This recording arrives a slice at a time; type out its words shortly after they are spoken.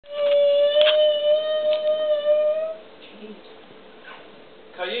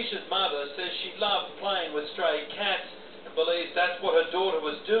says she loved playing with stray cats and believes that's what her daughter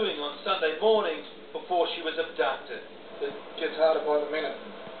was doing on Sunday morning before she was abducted. It gets harder by the minute.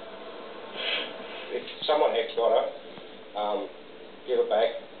 If someone has got her, give her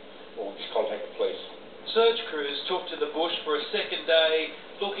back or just contact the police. Search crews took to the bush for a second day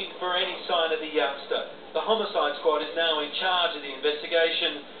looking for any sign of the youngster. The homicide squad is now in charge of the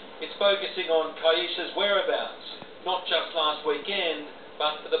investigation. It's focusing on Kiesha's whereabouts, not just last weekend,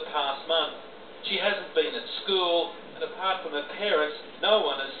 but for the past month. She hasn't been at school, and apart from her parents, no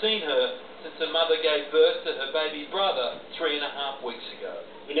one has seen her since her mother gave birth to her baby brother 3.5 weeks ago.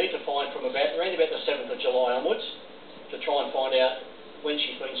 We need to find from around about the 7th of July onwards to try and find out when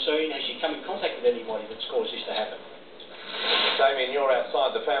she's been seen. Has she come in contact with anybody that's caused this to happen? Damien, you're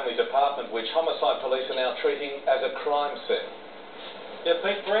outside the family department, which homicide police are now treating as a crime scene. Yeah,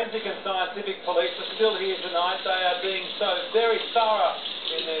 Pete, forensic and scientific police are still here tonight. They are being so very thorough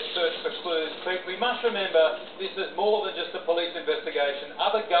in their search for clues. Pete, we must remember this is more than just a police investigation.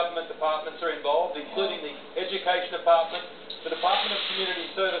 Other government departments are involved, including the Education Department. The Department of Community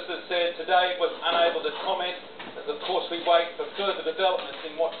Services said today it was unable to comment, as of course we wait for further developments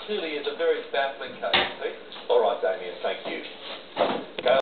in what clearly is a very baffling case. Pete? All right, Damien, thank you.